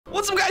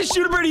What's up, guys?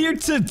 Shooter here.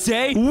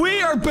 Today,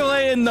 we are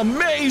playing the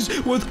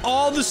maze with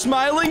all the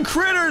smiling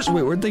critters.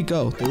 Wait, where'd they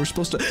go? They were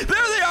supposed to... There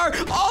they are!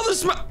 All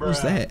the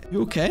What's that?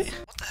 You okay?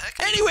 What the heck?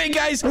 Anyway,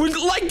 guys,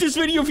 like this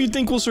video if you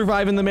think we'll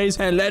survive in the maze,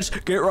 and let's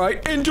get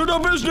right into the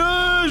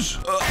business!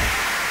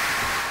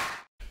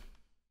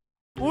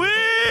 Whee!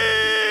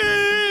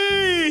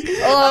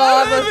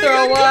 Oh, I'm gonna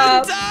throw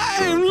up.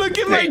 Time. Look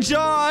at my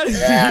jaw.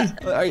 Yeah.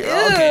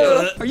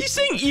 Okay. Are you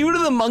saying ew to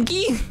the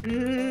monkey?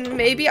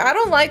 Maybe. I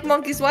don't like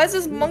monkeys. Why is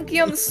this monkey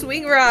on the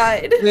swing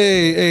ride?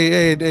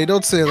 Hey,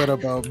 don't say that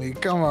about me.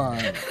 Come on.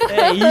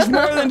 Hey, he's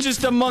more than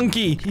just a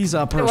monkey. He's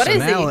a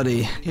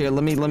personality. Here,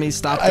 let me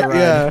stop the ride.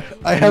 Yeah,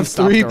 I have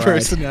 3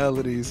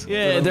 personalities.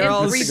 Yeah, they're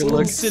all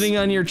sitting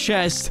on your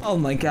chest. Oh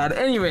my god.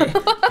 Anyway,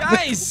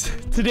 guys,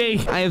 today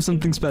I have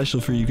something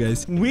special for you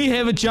guys. We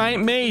have a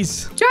giant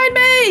maze. Giant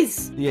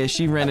maze! Yeah,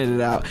 she rented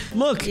it out.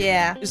 Look.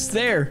 Yeah. It's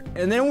there.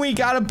 And then we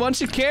got a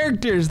bunch of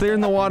characters. They're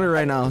in the water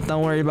right now.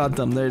 Don't worry about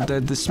them. They're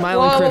the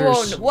smiling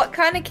critters. Whoa. What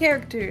kind of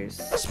characters?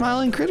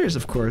 Smiling critters,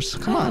 of course.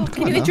 Come on.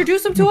 Can you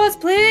introduce them to us,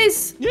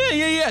 please?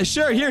 Yeah,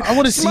 sure. Here. I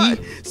want to see.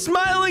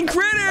 Smiling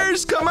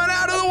critters coming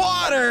out of the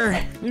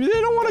water. Maybe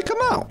they don't want to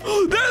come out.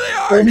 There they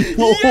are.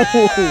 Yeah!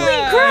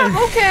 Holy crap,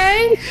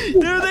 okay.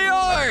 There they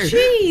are.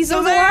 Jeez,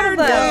 so there's a lot of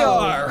them. They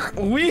are.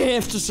 We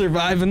have to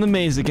survive in the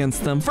maze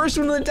against them. First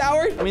one in the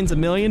tower means $1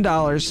 million.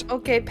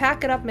 Okay,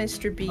 pack it up,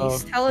 Mr. Beast. Oh.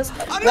 Tell us,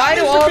 why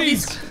do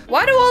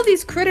all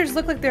these critters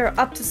look like they're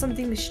up to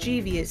something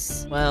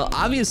mischievous? Well,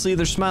 obviously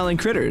they're smiling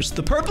critters.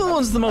 The purple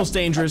one's the most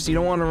dangerous. You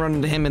don't want to run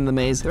into him in the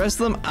maze. The rest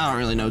of them, I don't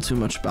really know too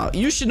much about.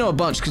 You should know a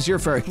bunch because you're a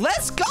furry.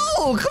 Let's go!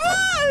 Come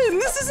on!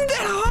 This isn't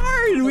that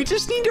hard. We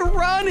just need to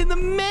run in the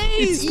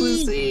maze.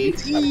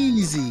 It's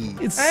easy.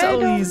 It's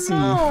so easy.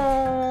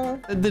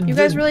 You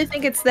guys really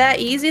think it's that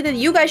easy? Then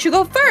you guys should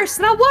go first,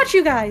 and I'll watch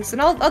you guys,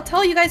 and I'll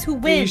tell you guys who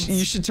wins.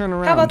 You should turn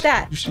around. How about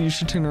that? You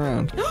should turn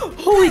around.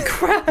 Holy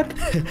crap!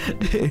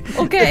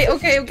 Okay.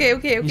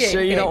 You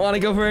sure you don't want to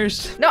go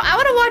first? No, I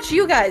want to watch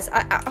you guys.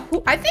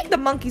 I think the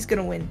monkey's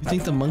gonna win. You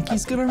think the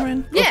monkey's gonna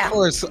win? Yeah. Of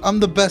course, I'm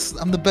the best.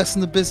 I'm the best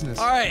in the business.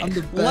 All right,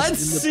 let's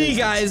see,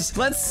 guys.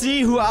 Let's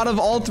see who out of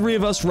all 3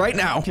 of us right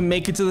now can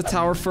make it to the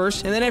tower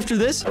first, and then after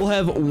this, we'll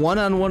have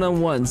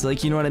one-on-one-on-ones.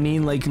 Like, you know what I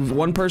mean? Like,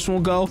 one person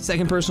will go,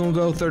 second person will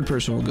go, third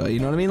person will go. You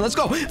know what I mean? Let's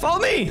go. Follow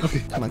me. Okay.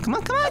 Come on,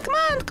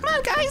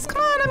 guys.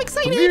 Come on. I'm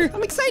excited.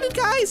 I'm excited,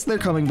 guys. They're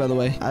coming, by the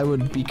way. I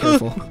would be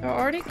careful. They're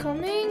already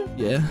coming?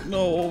 Yeah.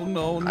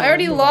 No. I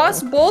already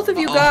lost both of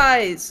you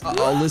guys.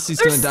 Lissy's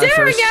gonna die first. They're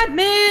staring at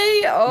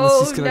me. Oh,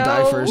 Lissy's gonna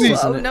die first,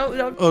 isn't it?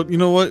 No. Oh, you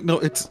know what? No,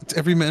 it's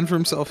every man for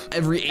himself.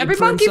 Every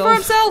monkey for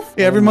himself.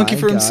 Yeah, every monkey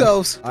for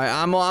themselves. All right,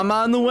 I'm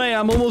on the way.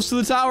 I'm almost to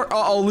the tower.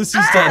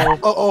 Lissy's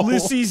dead.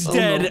 Lissy's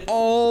dead. No.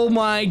 Oh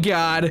my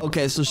god.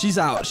 Okay, so she's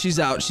out. She's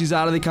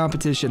out of the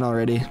competition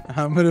already.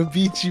 I'm gonna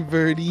beat you,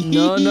 birdie.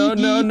 No.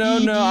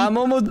 I'm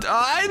almost.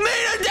 I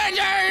made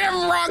a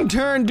wrong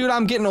turn, dude.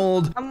 I'm getting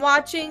old. I'm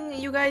watching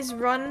you guys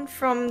run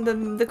from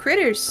the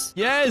critters.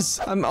 Yes,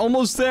 I'm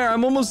almost there.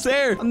 I'm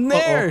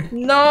there.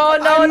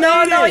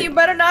 No. You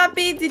better not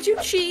be. Did you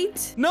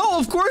cheat? No,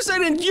 of course I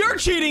didn't. You're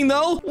cheating,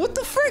 though. What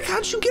the frick?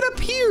 How'd you get up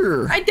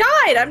here? I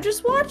died. I'm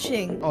just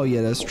watching. Oh,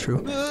 yeah, that's true.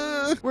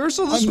 Where's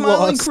all the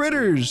smiling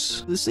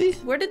critters? Lissy?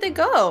 Where did they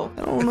go?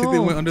 I don't know. I think they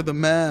went under the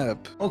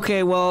map.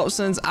 Okay, well,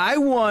 since I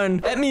won,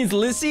 that means,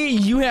 Lissy,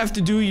 you have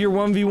to do your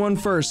 1v1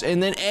 first,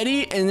 and then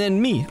Eddie, and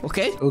then me,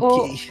 okay?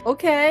 Okay. Oh,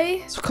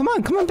 okay. So come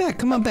on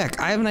back.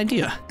 I have an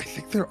idea. I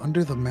think they're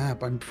under the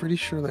map. I'm pretty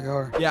sure they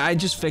are. Yeah, I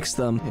just fixed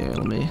them. Here,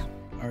 let me...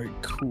 All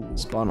right, cool.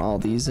 Spawn all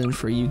these in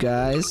for you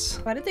guys.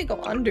 Why did they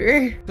go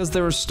under? Because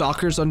there were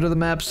stalkers under the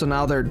map, so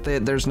now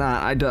there's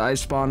not. I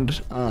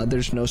spawned,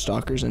 there's no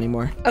stalkers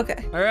anymore.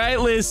 Okay. All right,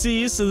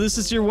 Lissy, so this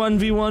is your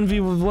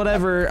 1v1v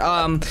whatever.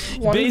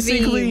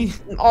 Basically...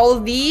 All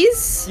of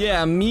these?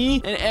 Yeah,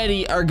 me and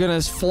Eddie are gonna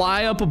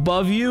fly up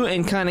above you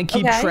and kind of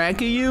keep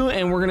track of you,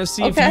 and we're gonna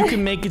see if you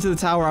can make it to the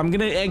tower. I'm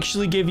gonna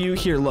actually give you...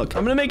 Here, look.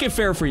 I'm gonna make it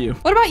fair for you.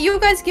 What about you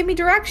guys give me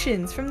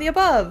directions from the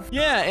above?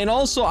 Yeah, and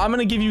also, I'm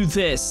gonna give you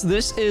this.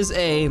 This is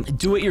a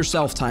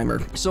do-it-yourself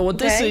timer. So what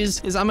this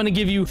is I'm gonna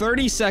give you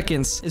 30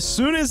 seconds. As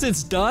soon as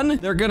it's done,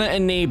 they're gonna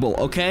enable,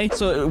 okay?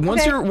 So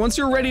once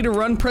you're ready to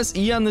run, press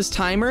E on this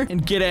timer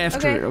and get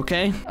after it,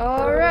 okay?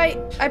 All right.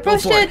 I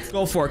pushed it.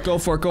 Go for it.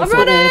 I'm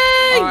running.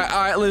 All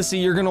right, Lissy,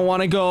 you're gonna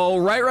want to go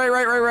right.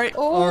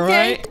 All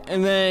right,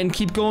 and then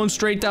keep going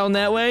straight down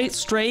that way.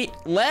 Straight,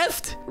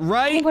 left,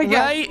 right,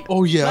 right.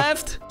 Oh yeah.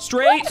 Left,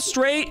 straight,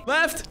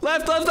 left. Oh my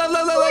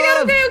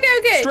god,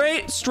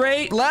 okay.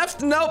 Straight,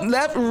 left, nope,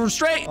 left,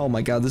 straight. Oh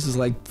my god, this is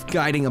like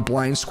guiding a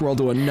blind squirrel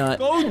to a nut.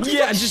 Oh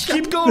yeah, just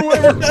keep going.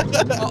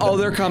 Uh-oh,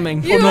 they're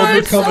coming. You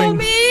are so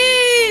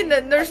mean.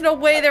 There's no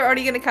way they're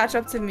already gonna catch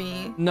up to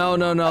me. No,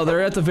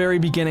 they're at the very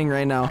beginning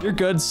right now. You're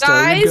good still.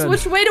 Guys,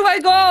 which way do I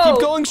go? Keep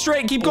going straight.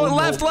 straight. Keep going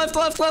left.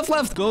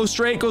 Go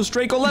straight, go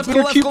left,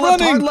 Better keep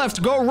running. hard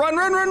left. Go run.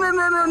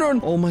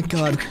 Oh my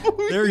god.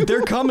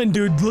 They're coming,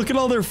 dude. Look at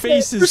all their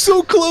faces. They're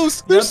so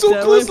close. They're so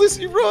close.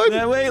 Lizzie, run.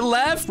 That way,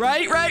 left,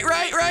 right.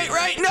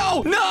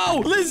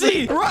 No,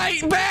 Lizzie,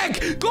 right, back.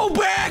 Go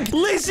back.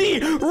 Lizzie,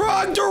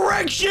 wrong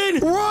direction.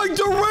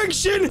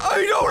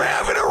 I don't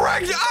have an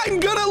erection. I'm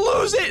gonna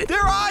lose it.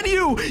 They're on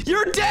you.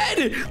 You're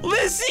dead.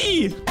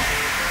 Lizzie.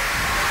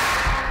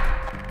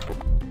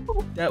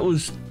 That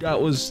was,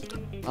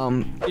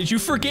 did you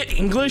forget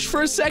English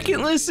for a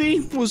second, Lizzie?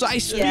 Was I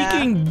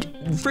speaking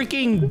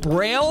freaking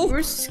Braille? You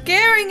were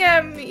scaring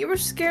at me. You were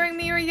scaring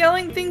me. You were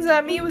yelling things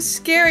at me. It was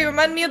scary.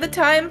 Reminded me of the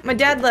time my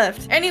dad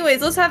left.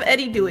 Anyways, let's have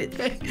Eddie do it.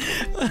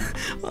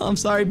 Well, I'm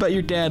sorry about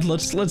your dad.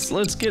 Let's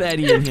get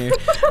Eddie in here.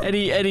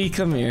 Eddie,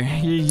 come here.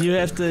 You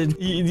have to.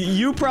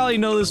 You probably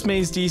know this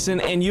maze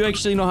decent, and you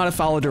actually know how to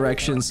follow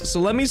directions. So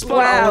let me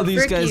spot all of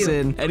these guys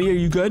in. Eddie, are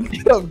you good?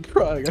 I'm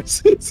crying.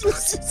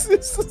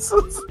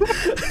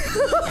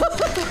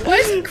 Why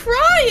is he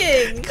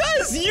crying?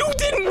 Because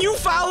you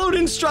followed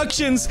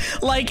instructions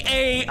like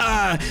a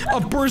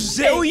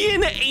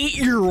Brazilian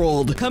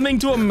 8-year-old coming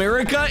to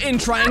America and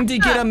trying to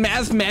get a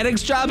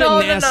mathematics job at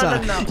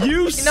NASA. No.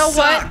 You know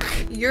what?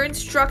 Your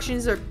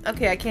instructions are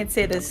okay. I can't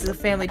say this is a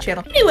family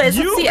channel. Anyways,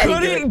 let's see Eddie do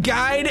it. You couldn't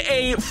guide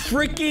a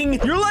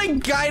freaking. You're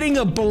like guiding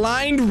a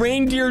blind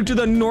reindeer to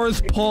the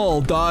North Pole,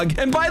 dog.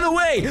 And by the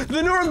way,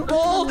 the North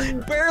Pole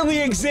barely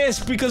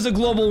exists because of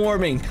global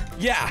warming.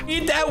 Yeah,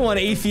 eat that one,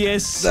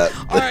 atheists. All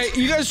right,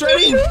 you guys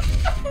ready? All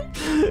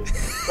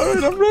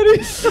right, I'm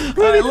ready.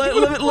 All right,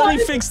 let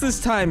me fix this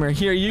timer.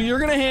 Here, you're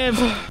gonna have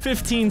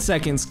 15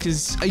 seconds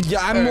because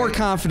I'm more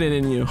confident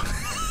in you.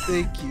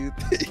 Thank you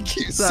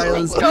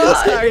Sorry, so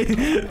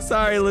much.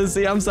 Sorry,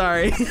 Lizzie. I'm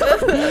sorry.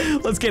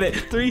 Let's get it.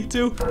 3,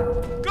 2,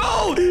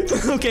 go!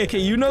 Okay,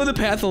 you know the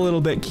path a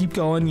little bit. Keep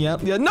going.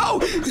 Yep. Yeah. No!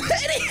 Eddie!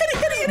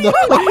 No.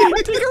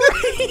 Take a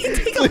right.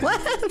 Take a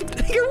left.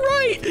 Take a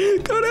right.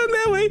 Go down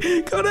that way.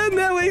 Go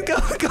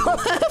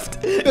left.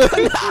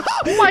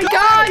 Oh my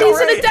god, he's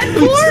in a dead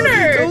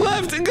corner. Go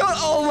left. Go.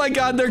 Oh my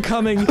god, they're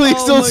coming.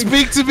 Please don't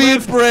speak to me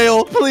in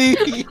Braille,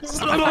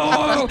 please.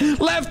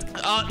 Left.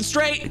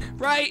 Straight.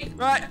 Right.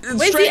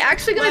 Wait, is he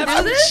actually gonna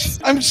do this?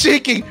 I'm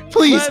shaking.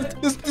 Please.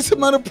 This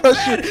amount of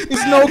pressure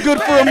is no good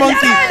for a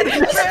monkey.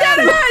 It's a dead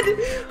end.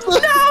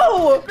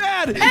 No.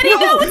 Bad. Eddie,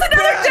 no, it's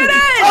another dead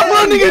end. I'm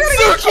running in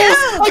circles.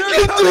 I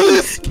can't do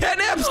this.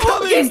 Catnap's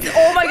coming.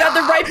 Oh my god,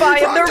 they're right by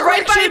him. They're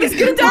right by him. He's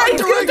gonna die.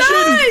 He's gonna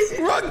die.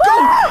 Run, go.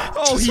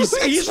 Oh,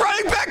 he's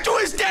running back to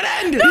his dead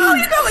end. No,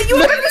 he's not. You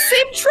were in the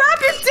same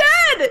trap. You're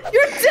dead.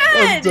 You're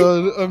dead.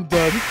 I'm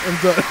done.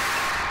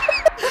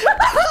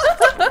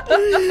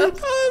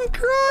 I'm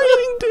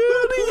crying,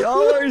 dude.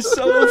 Y'all are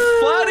so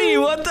funny.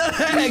 What the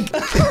heck?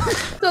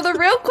 So the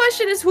real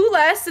question is, who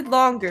lasted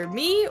longer,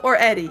 me or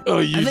Eddie? Oh,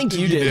 I think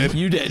you did.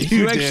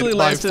 You actually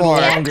lasted You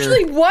longer.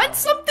 actually won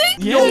something?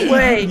 Yeah. No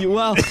way.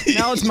 Well,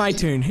 now it's my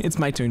turn. It's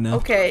my turn now.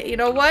 Okay, you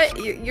know what?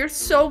 You're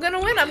so gonna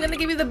win. I'm gonna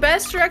give you the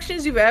best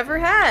directions you've ever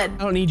had. I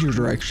don't need your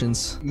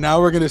directions. Now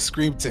we're gonna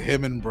scream to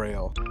him in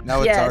Braille.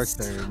 Now it's our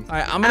turn. All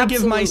right, I'm gonna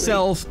give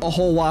myself a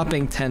whole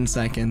whopping 10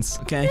 seconds.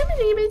 Okay.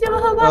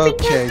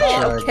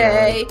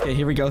 Okay. Okay,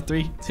 here we go.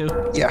 3,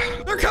 2. Yeah.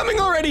 They're coming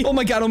already. Oh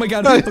my god. Okay.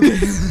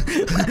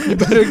 You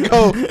better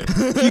go.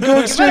 You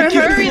go straight.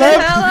 Hurry the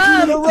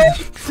hell up.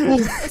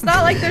 It's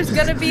not like there's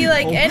gonna be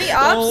like any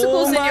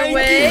obstacles in your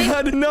way.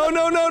 God. No.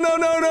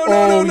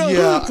 Oh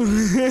yeah.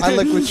 I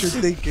like what you're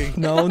thinking.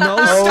 No.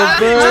 Oh, Stop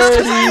Birdie. it. Just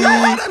 'cause I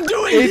know what I'm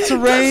doing. It's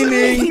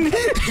raining.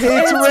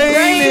 It's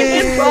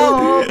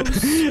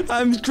raining.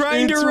 I'm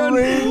trying to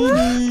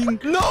run.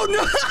 No.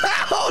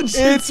 Ouch.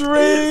 It's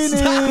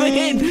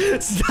raining.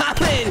 Stop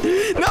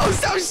it. No,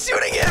 stop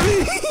shooting at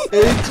me.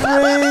 It's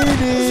raining.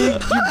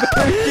 You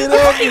better get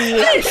over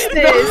here. Finish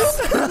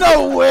this.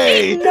 No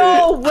way.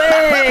 No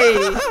way.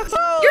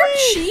 You're a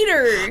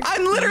cheater.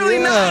 I'm literally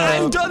not.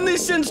 I've done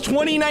this since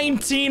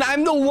 2019.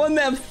 I'm the one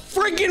that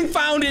freaking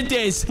founded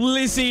this,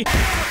 Lizzie.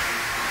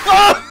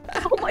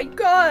 Oh my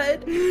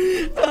god.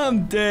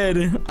 I'm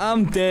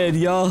dead,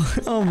 y'all.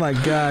 Oh my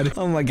god.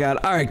 All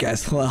right,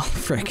 guys. Well,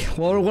 frick.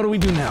 What do we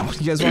do now?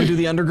 You guys want to do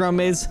the underground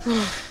maze?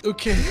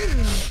 Okay.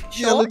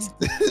 Yeah, let's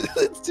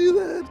do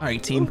that. All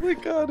right, team. Oh my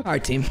god. All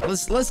right, team.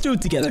 Let's do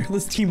it together.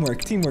 Let's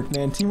teamwork,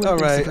 man. Teamwork. All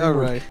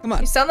right. Come on.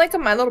 You sound like a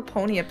My Little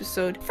Pony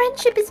episode.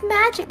 Friendship is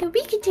magic and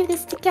we can do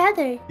this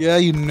together. Yeah,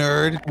 you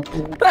nerd.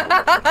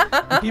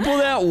 People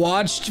that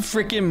watched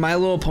freaking My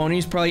Little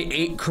Ponies probably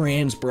ate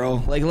crayons,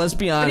 bro. Like, let's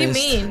be honest. What do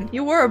you mean?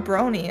 You were a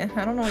brony.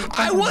 I don't know what you're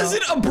talking I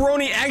wasn't a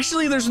brony.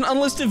 Actually, there's an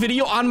unlisted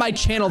video on my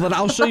channel that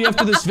I'll show you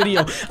after this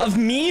video of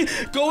me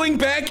going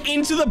back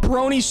into the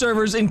brony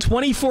servers in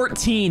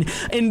 2014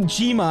 in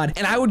Gmod,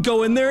 and I would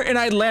go in there and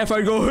I'd laugh.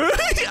 I'd go,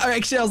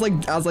 actually, I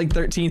was like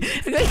 13.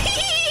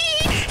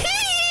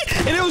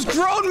 And it was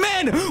grown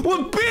men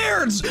with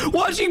beards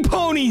watching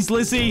ponies,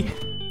 Lizzie.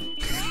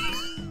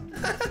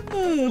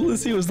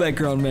 Lizzie was that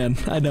grown man.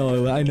 I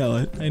know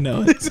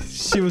it.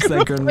 She was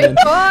that grown Oh man.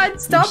 my god,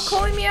 stop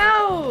calling me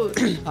out.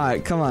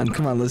 Alright, come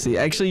on, Lizzie.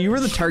 Actually, you were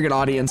the target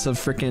audience of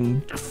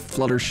freaking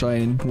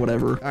Fluttershy and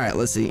whatever. Alright,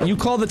 Lizzie. You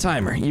call the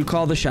timer. You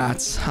call the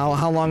shots.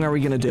 How long are we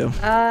gonna do?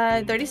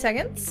 30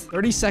 seconds.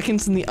 30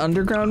 seconds in the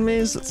underground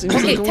maze? That seems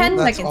Okay, like 10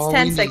 That's seconds, all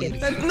 10 we seconds.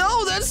 need.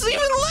 No, that's even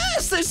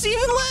less! That's even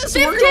less!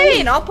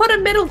 15, I'll put a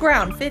middle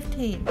ground,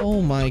 15.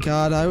 Oh my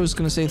god, I was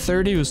gonna say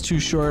 30 was too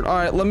short.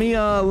 Alright, let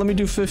me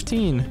do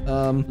 15.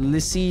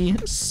 Lizzie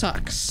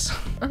sucks.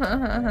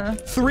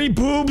 3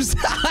 boobs.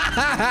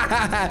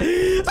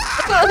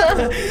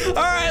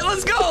 Alright,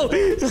 let's go!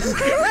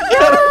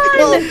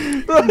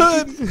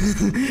 Run!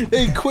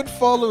 Hey, quit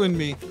following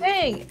me.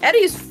 Dang,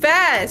 Eddie's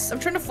fast. I'm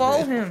trying to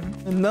follow him.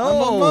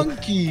 No. I'm a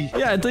monkey.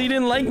 Yeah, I thought you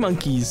didn't like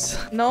monkeys.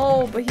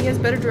 No, but he has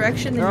better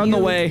direction than They're on you.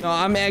 the way. No,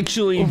 I'm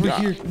actually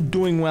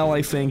doing well,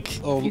 I think.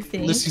 Oh, You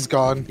think? Lizzie's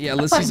gone. Yeah,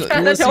 Lizzie's God,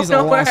 I don't a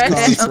know where lost I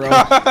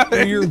cause,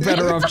 bro. You're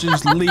better off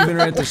just leaving her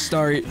at the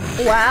start.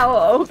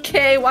 Wow,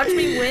 okay, watch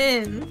me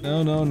win.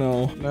 No.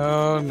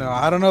 No,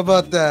 I don't know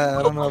about that.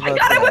 I don't know Oh my about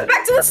god, I that. went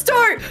back to the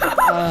start!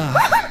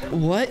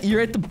 What?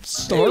 You're at the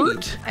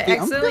start? I Hey,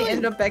 I'm accidentally feeling-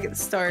 ended up back at the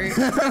start.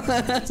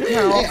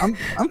 Hey,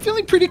 I'm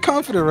feeling pretty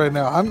confident right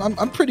now.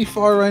 I'm pretty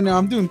far right now.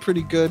 I'm doing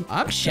pretty good.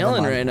 I'm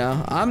chilling right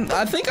now.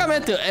 I think I'm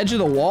at the edge of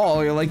the wall,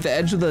 or like the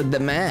edge of the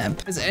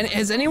map.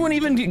 Has anyone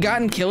even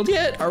gotten killed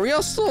yet? Are we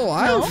all still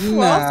alive?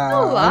 We're all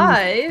still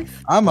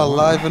alive. I'm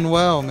alive and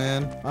well,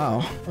 man.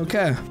 Wow.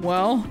 Okay.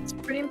 Well, It's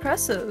pretty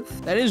impressive.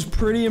 that is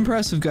pretty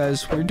impressive,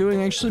 guys. We're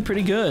doing actually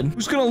pretty good.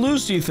 Who's gonna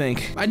lose, do you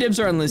think? My dibs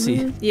are on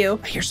Lizzie. You.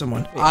 I hear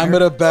someone. I'm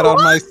gonna bet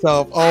on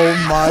myself. Oh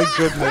my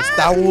goodness,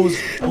 that was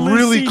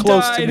really Lizzie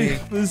close died. to me.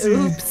 Lizzie.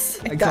 Oops.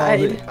 I called died.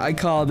 it. I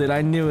called it.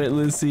 I knew it,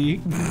 Lizzie.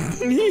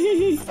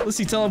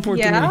 Lizzie, teleport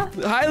Yeah? to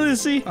me. Hi,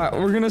 Lizzie. All right,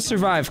 we're gonna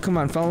survive. Come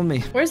on, follow me.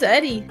 Where's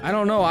Eddie? I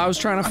don't know. I was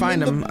trying to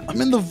find him.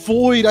 I'm in the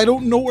void. I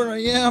don't know where I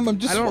am. I'm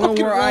just I don't know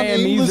walking where I around am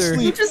either.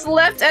 aimlessly. You just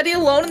left Eddie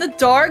alone in the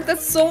dark?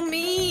 That's so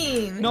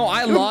mean. No,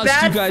 I You're a lost you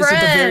bad guys at the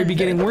very friend.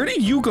 beginning. Where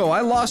did you go?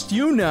 I lost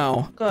you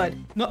now. Good.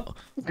 No.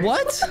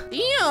 What?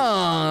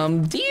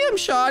 Damn,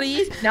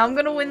 shoddy. Now I'm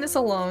gonna win this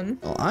alone.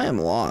 Well, I am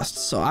lost,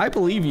 so I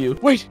believe you.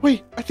 Wait.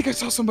 I think I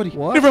saw somebody.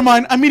 What? Never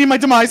mind. I'm meeting my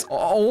demise.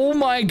 Oh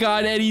my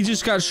god, Eddie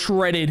just got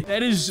shredded.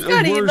 That is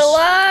Not even worse.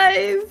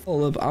 alive.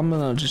 Hold up, I'm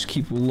gonna just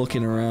keep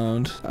looking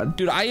around.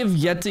 Dude, I have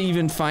yet to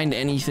even find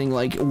anything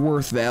like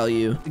worth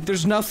value. Like,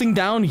 there's nothing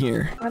down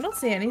here. I don't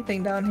see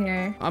anything down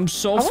here. I'm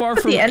so I far wonder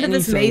what from the end of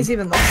this anything. maze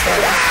even looks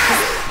like.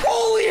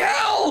 Holy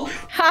hell!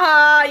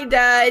 Haha, you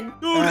died.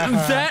 Dude,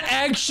 that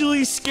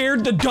actually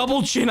scared the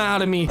double chin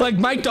out of me. Like,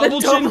 my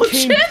double chin double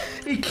came. chin?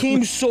 It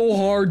came so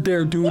hard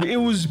there, dude. It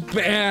was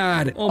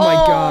bad. Oh my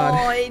god.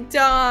 Oh, I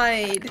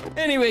died.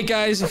 Anyway,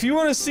 guys, if you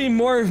want to see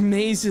more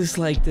mazes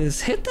like this,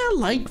 hit that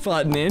like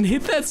button and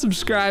hit that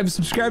subscribe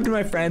to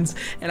my friends,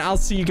 and I'll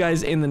see you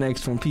guys in the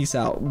next one. Peace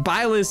out.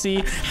 Bye,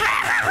 Lizzie.